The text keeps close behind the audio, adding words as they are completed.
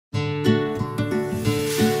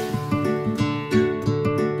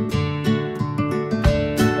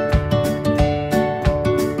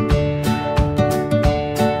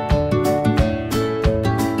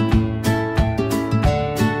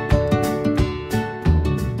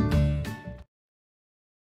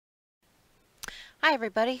Hi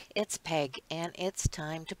everybody, it's Peg and it's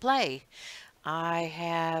time to play. I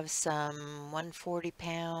have some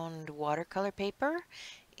 140-pound watercolor paper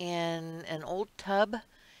in an old tub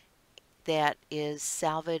that is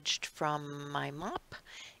salvaged from my mop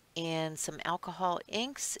and some alcohol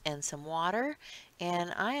inks and some water,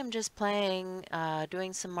 and I am just playing,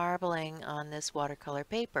 doing some marbling on this watercolor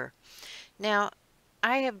paper. Now,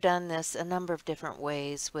 I have done this a number of different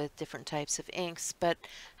ways with different types of inks, but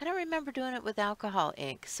I don't remember doing it with alcohol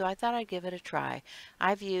ink, so I thought I'd give it a try.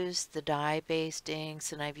 I've used the dye-based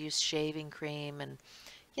inks and I've used shaving cream and,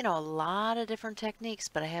 a lot of different techniques,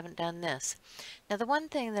 but I haven't done this. Now, the one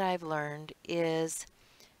thing that I've learned is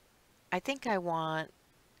I think I want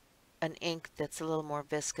an ink that's a little more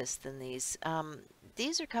viscous than these.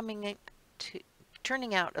 These are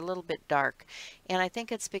turning out a little bit dark, and I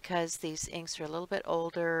think it's because these inks are a little bit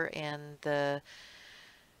older and the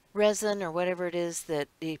resin or whatever it is, that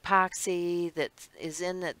the epoxy that is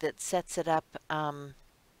in it that sets it up,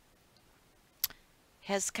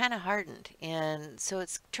 has kind of hardened, and so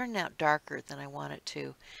it's turning out darker than I want it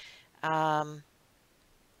to. Um,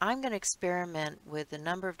 I'm going to experiment with a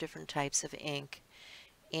number of different types of ink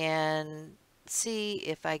and see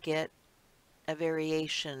if I get a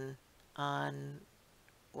variation on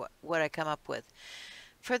what I come up with.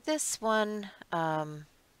 For this one,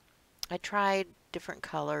 I tried different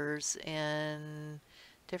colors and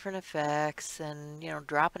different effects and,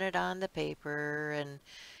 dropping it on the paper and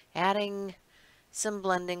adding some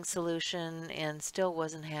blending solution, and still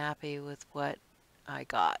wasn't happy with what I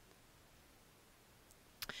got.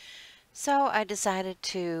 So I decided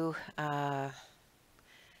to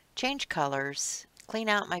change colors, clean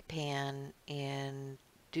out my pan, and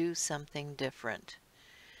do something different.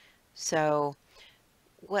 So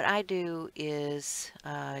what I do is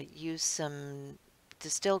use some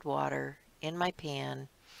distilled water in my pan,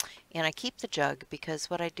 and I keep the jug because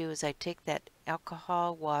what I do is I take that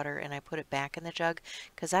alcohol water and I put it back in the jug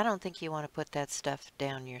because I don't think you want to put that stuff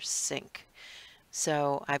down your sink.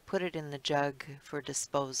 So I put it in the jug for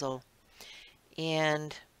disposal,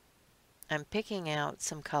 and I'm picking out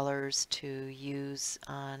some colors to use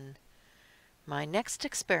on my next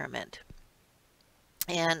experiment.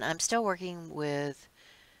 And I'm still working with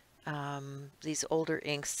these older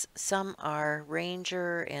inks. Some are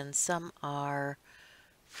Ranger and some are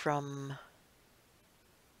from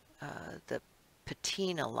the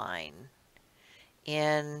patina line.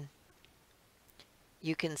 And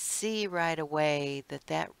you can see right away that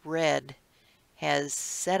that red has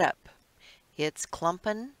set up. It's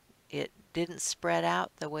clumping. It didn't spread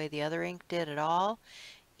out the way the other ink did at all.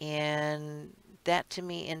 And that to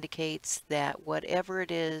me indicates that whatever it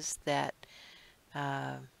is that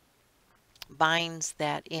uh, binds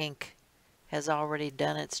that ink has already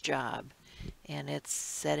done its job and it's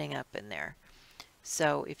setting up in there.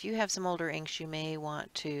 So if you have some older inks, you may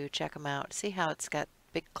want to check them out. See how it's got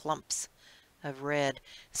big clumps of red.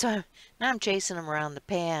 So now I'm chasing them around the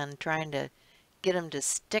pan, trying to get them to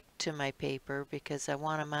stick to my paper because I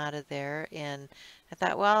want them out of there. And I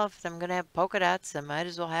thought, well, if I'm going to have polka dots, I might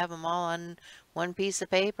as well have them all on one piece of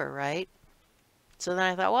paper, right? So then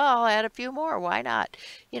I thought, well, I'll add a few more. Why not?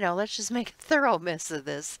 Let's just make a thorough mess of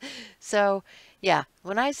this. So, yeah,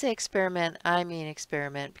 when I say experiment, I mean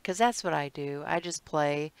experiment because that's what I do. I just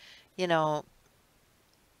play. You know,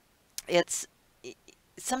 it's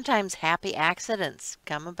sometimes happy accidents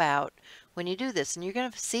come about when you do this, and you're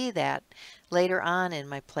going to see that later on in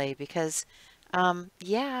my play because,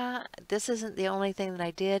 yeah, this isn't the only thing that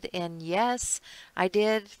I did, and yes, I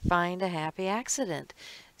did find a happy accident.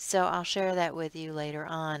 So I'll share that with you later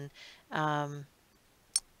on, um,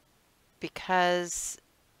 because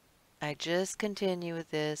I just continue with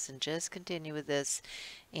this and just continue with this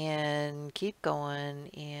and keep going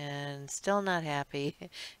and still not happy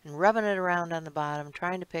and rubbing it around on the bottom,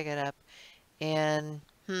 trying to pick it up. And,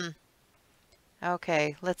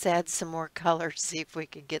 okay, let's add some more color, see if we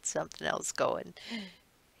can get something else going.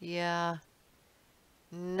 Yeah,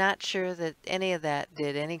 not sure that any of that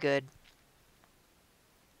did any good.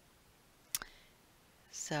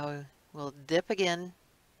 So we'll dip again.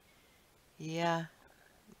 Yeah,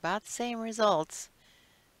 about the same results.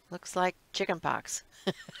 Looks like chicken pox.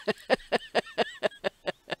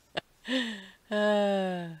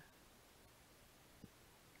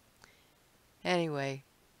 Anyway,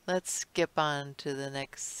 let's skip on to the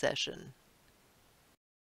next session.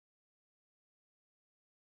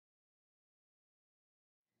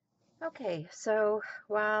 Okay, so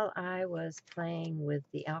while I was playing with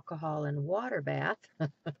the alcohol and water bath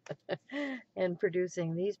and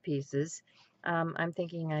producing these pieces, I'm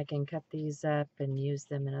thinking I can cut these up and use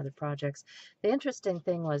them in other projects. The interesting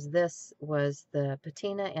thing was this was the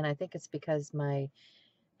patina, and I think it's because my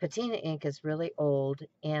patina ink is really old,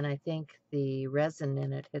 and I think the resin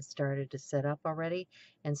in it had started to set up already,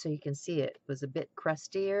 and so you can see it was a bit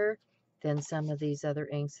crustier than some of these other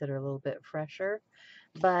inks that are a little bit fresher.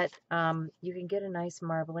 But you can get a nice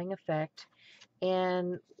marbling effect.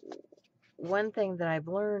 And one thing that I've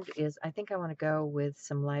learned is I think I want to go with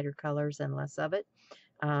some lighter colors and less of it.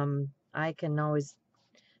 I can always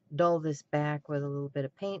dull this back with a little bit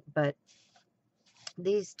of paint, but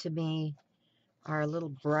these to me are a little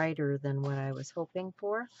brighter than what I was hoping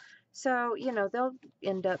for. So, you know, they'll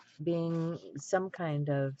end up being some kind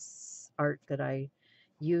of art that I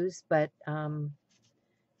use, but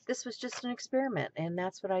this was just an experiment, and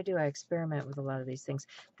that's what I do. I experiment with a lot of these things.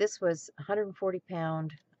 This was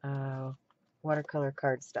 140-pound watercolor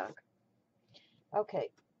cardstock. Okay,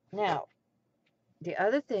 now, the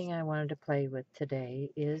other thing I wanted to play with today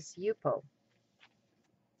is Yupo.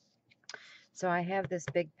 So I have this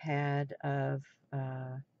big pad of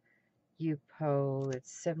Yupo.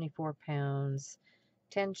 It's 74 pounds,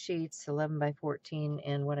 10 sheets, 11 by 14,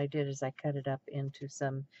 and what I did is I cut it up into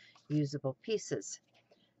some usable pieces.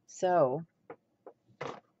 So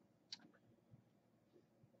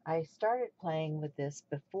I started playing with this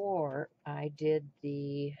before I did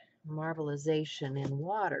the marbleization in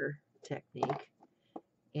water technique,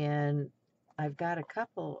 and I've got a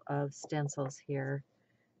couple of stencils here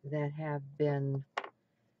that have been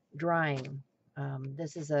drying.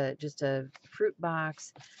 This is just a fruit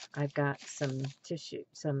box. I've got some tissue,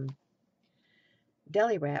 some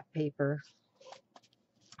deli wrap paper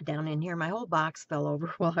down in here. My whole box fell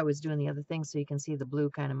over while I was doing the other thing, so you can see the blue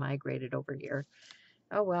kind of migrated over here.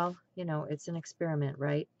 Oh well, you know, it's an experiment,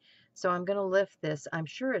 right? So I'm going to lift this. I'm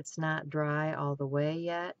sure it's not dry all the way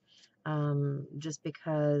yet, just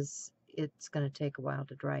because it's going to take a while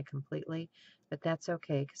to dry completely, but that's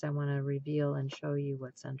okay because I want to reveal and show you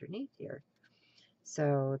what's underneath here.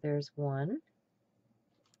 So there's one,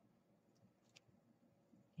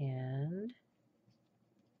 and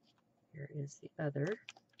here is the other.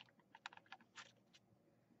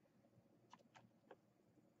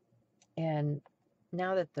 And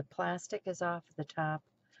now that the plastic is off the top,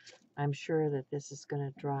 I'm sure that this is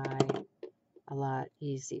going to dry a lot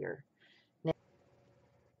easier. Now,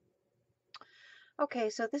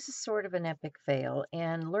 okay, so this is sort of an epic fail,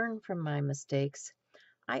 and learn from my mistakes.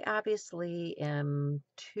 I obviously am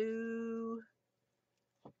too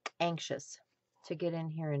anxious to get in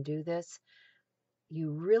here and do this.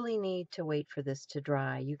 You really need to wait for this to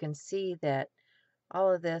dry. You can see that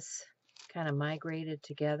all of this kind of migrated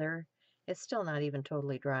together. It's still not even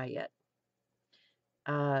totally dry yet.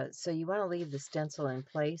 So you want to leave the stencil in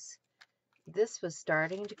place. This was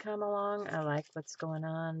starting to come along. I like what's going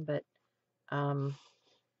on, but and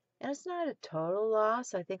it's not a total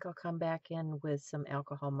loss. I think I'll come back in with some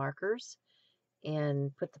alcohol markers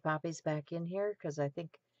and put the poppies back in here because I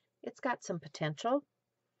think it's got some potential.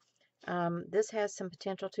 This has some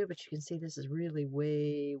potential too, but you can see this is really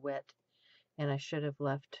way wet, and I should have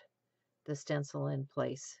left the stencil in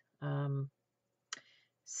place.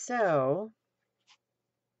 So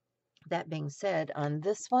that being said, on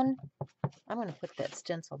this one, I'm going to put that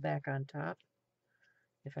stencil back on top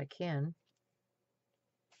if I can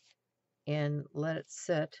and let it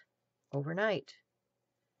sit overnight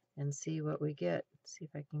and see what we get. See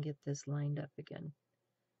if I can get this lined up again.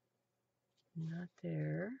 Not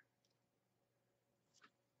there.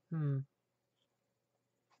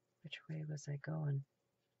 Which way was I going?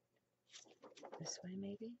 This way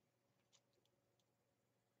maybe?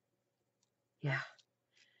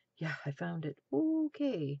 Yeah, I found it.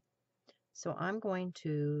 Okay. So I'm going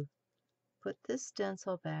to put this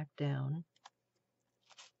stencil back down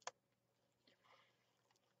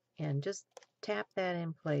and just tap that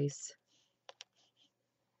in place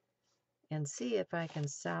and see if I can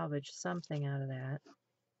salvage something out of that.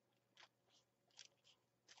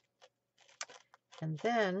 And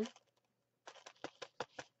then,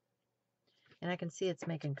 and I can see it's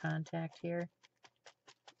making contact here.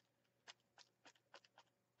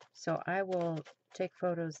 So I will take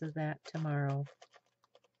photos of that tomorrow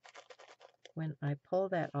when I pull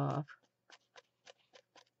that off.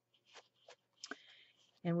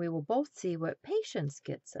 And we will both see what patience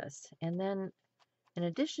gets us. And then, in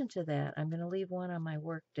addition to that, I'm going to leave one on my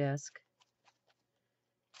work desk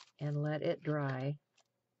and let it dry.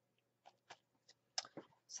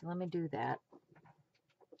 So let me do that.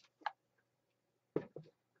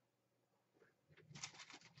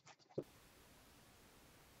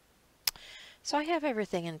 So I have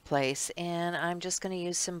everything in place, and I'm just going to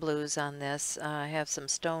use some blues on this. I have some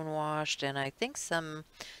stone washed and I think some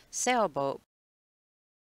sailboat.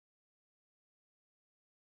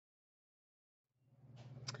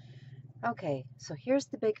 Okay, so here's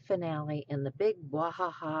the big finale and the big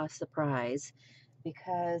wahaha surprise,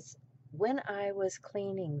 because when I was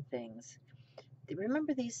cleaning things,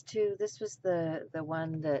 remember these two? This was the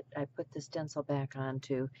one that I put the stencil back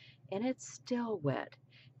onto, and it's still wet.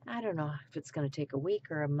 I don't know if it's going to take a week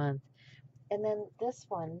or a month. And then this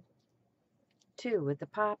one, too, with the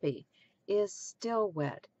poppy, is still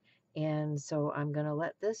wet. And so I'm going to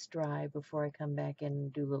let this dry before I come back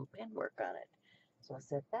and do a little pen work on it. So I'll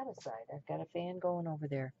set that aside. I've got a fan going over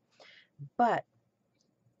there. But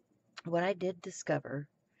what I did discover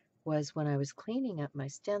was when I was cleaning up my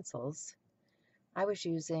stencils, I was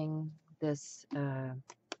using this hand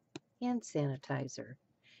sanitizer.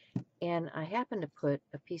 And I happened to put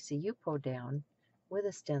a piece of Yupo down with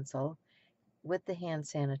a stencil with the hand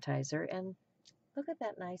sanitizer. And look at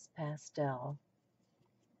that nice pastel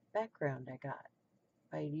background I got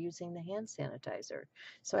by using the hand sanitizer.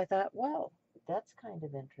 So I thought, well, that's kind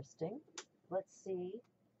of interesting. Let's see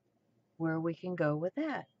where we can go with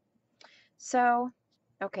that. So,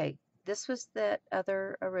 okay, this was that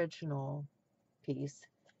other original piece,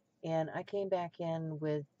 and I came back in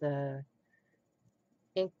with the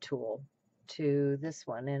ink tool to this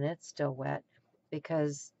one, and it's still wet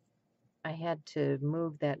because I had to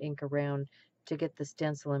move that ink around to get the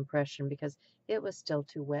stencil impression because it was still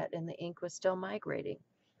too wet and the ink was still migrating.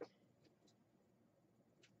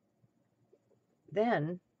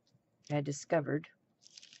 Then I discovered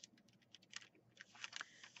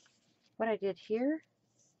what I did here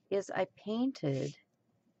is I painted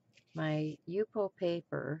my Yupo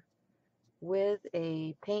paper with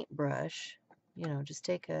a paintbrush. You know, just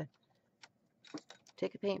take a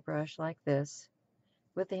paintbrush like this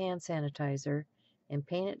with the hand sanitizer and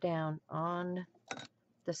paint it down on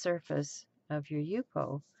the surface of your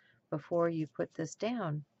Yupo before you put this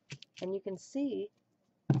down. And you can see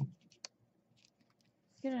you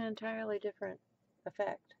get an entirely different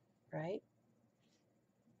effect, right?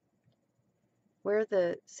 Where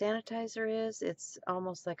the sanitizer is, it's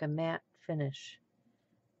almost like a matte finish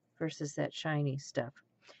versus that shiny stuff.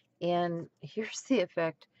 And here's the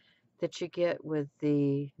effect that you get with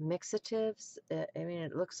the mixatives. I mean,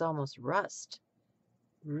 it looks almost rust.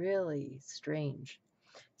 Really strange.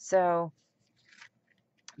 So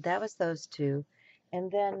that was those two.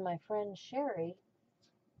 And then my friend Sherry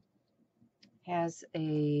has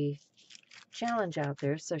a challenge out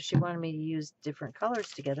there. So she wanted me to use different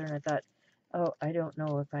colors together. And I thought, oh, I don't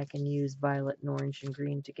know if I can use violet and orange and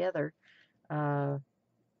green together.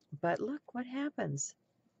 But look what happens.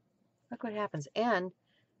 Look what happens. And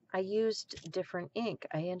I used different ink.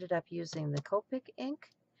 I ended up using the Copic ink,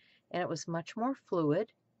 and it was much more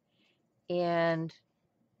fluid. And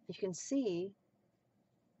you can see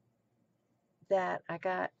that I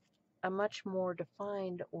got a much more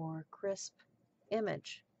defined or crisp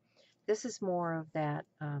image. This is more of that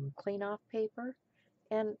clean off paper,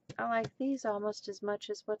 and I like these almost as much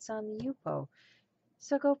as what's on the Yupo.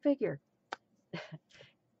 So go figure.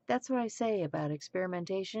 That's what I say about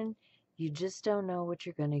experimentation. You just don't know what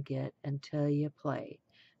you're going to get until you play.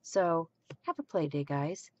 So have a play day,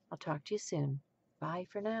 guys. I'll talk to you soon. Bye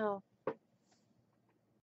for now.